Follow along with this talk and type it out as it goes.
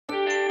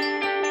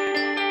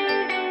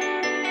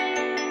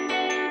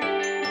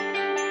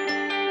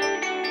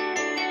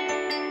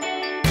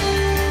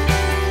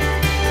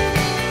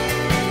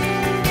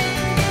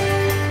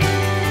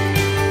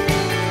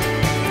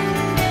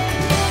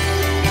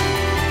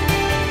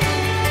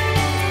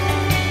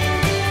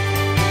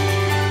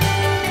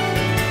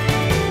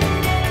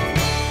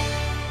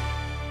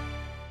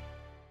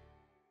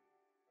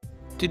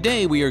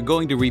Today we are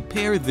going to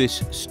repair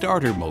this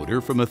starter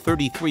motor from a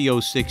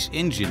 3306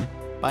 engine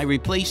by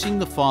replacing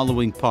the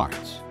following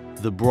parts: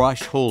 the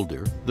brush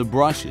holder, the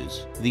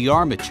brushes, the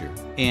armature,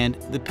 and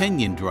the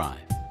pinion drive.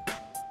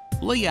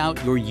 Lay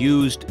out your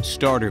used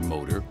starter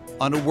motor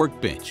on a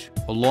workbench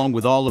along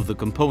with all of the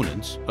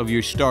components of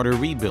your starter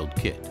rebuild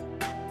kit.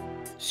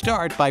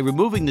 Start by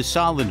removing the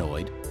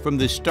solenoid from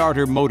the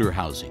starter motor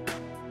housing.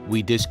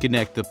 We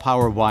disconnect the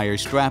power wire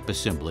strap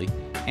assembly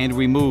and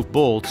remove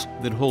bolts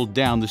that hold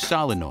down the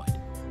solenoid.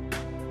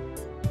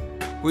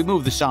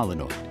 Remove the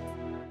solenoid.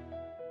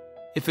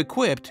 If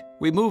equipped,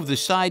 remove the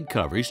side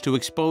covers to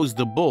expose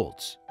the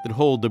bolts that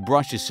hold the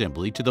brush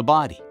assembly to the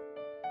body.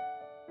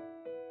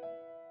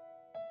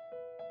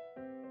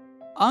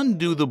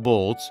 Undo the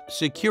bolts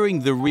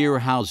securing the rear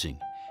housing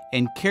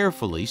and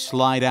carefully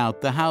slide out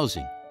the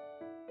housing.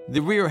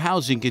 The rear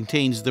housing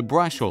contains the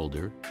brush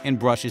holder and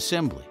brush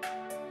assembly.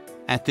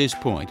 At this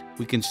point,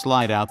 we can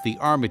slide out the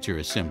armature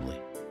assembly.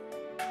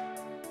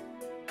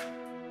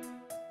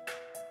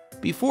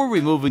 Before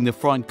removing the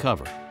front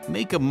cover,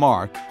 make a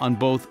mark on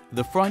both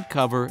the front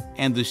cover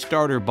and the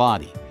starter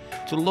body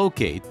to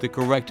locate the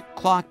correct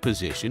clock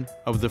position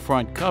of the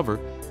front cover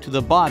to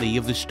the body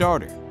of the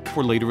starter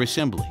for later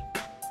assembly.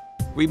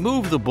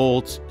 Remove the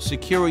bolts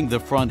securing the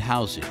front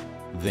housing,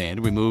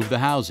 then remove the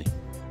housing.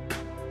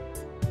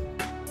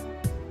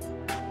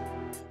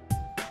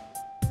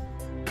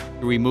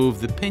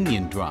 Remove the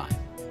pinion drive.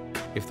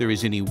 If there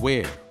is any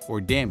wear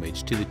or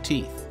damage to the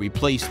teeth,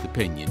 replace the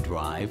pinion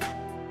drive.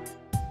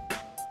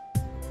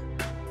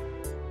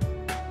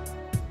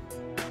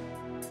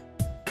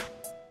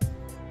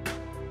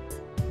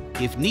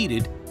 If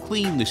needed,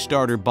 clean the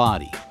starter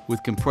body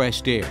with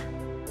compressed air.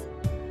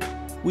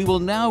 We will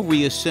now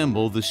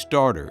reassemble the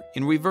starter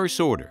in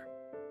reverse order.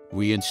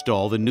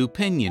 Reinstall the new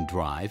pinion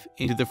drive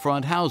into the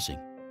front housing.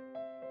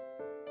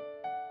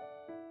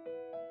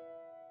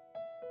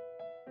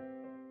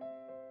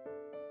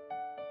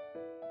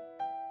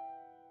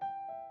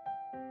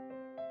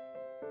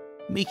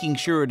 Making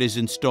sure it is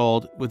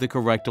installed with the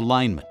correct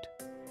alignment.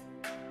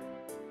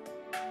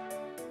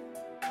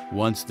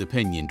 Once the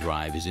pinion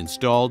drive is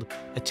installed,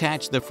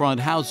 attach the front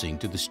housing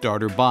to the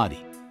starter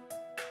body.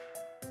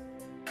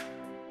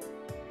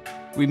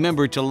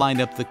 Remember to line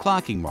up the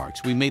clocking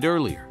marks we made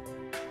earlier.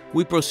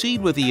 We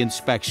proceed with the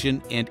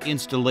inspection and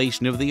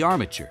installation of the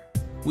armature.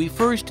 We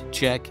first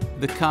check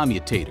the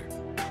commutator.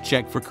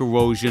 Check for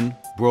corrosion,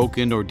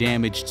 broken or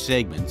damaged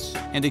segments,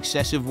 and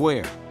excessive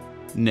wear.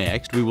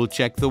 Next, we will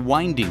check the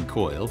winding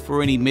coil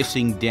for any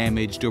missing,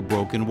 damaged, or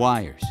broken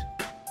wires.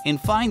 And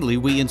finally,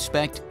 we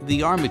inspect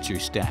the armature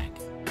stack.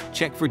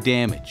 Check for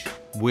damage,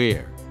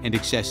 wear, and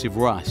excessive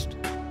rust.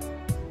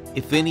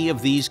 If any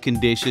of these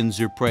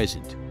conditions are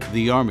present,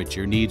 the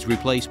armature needs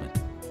replacement.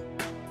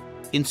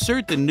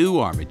 Insert the new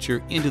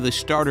armature into the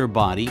starter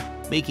body,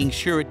 making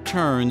sure it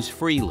turns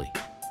freely.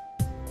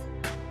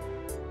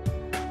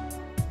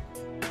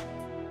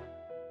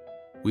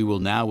 We will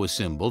now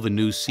assemble the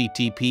new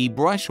CTP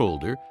brush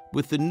holder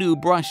with the new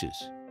brushes.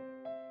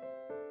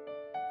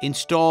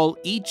 Install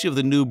each of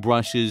the new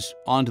brushes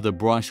onto the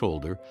brush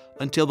holder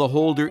until the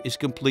holder is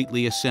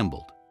completely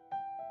assembled.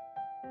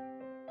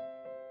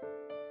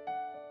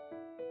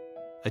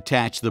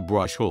 Attach the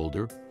brush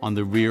holder on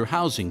the rear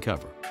housing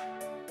cover.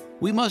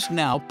 We must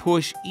now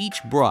push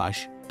each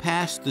brush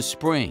past the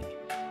spring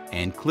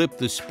and clip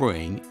the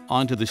spring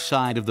onto the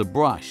side of the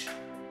brush.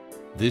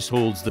 This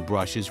holds the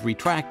brushes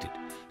retracted,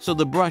 so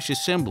the brush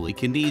assembly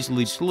can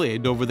easily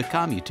slide over the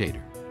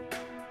commutator.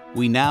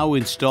 We now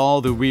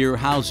install the rear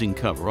housing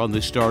cover on the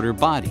starter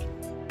body.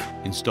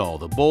 Install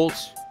the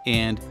bolts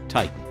and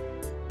tighten.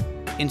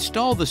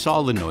 Install the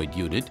solenoid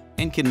unit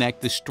and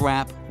connect the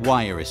strap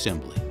wire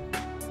assembly.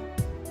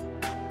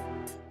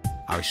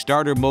 Our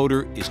starter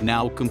motor is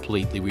now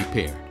completely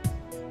repaired.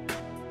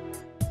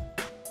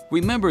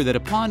 Remember that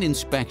upon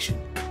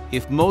inspection,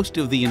 if most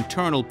of the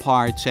internal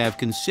parts have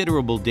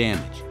considerable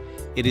damage,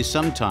 it is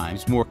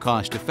sometimes more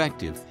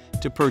cost-effective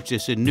to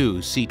purchase a new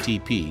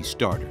CTP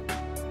starter.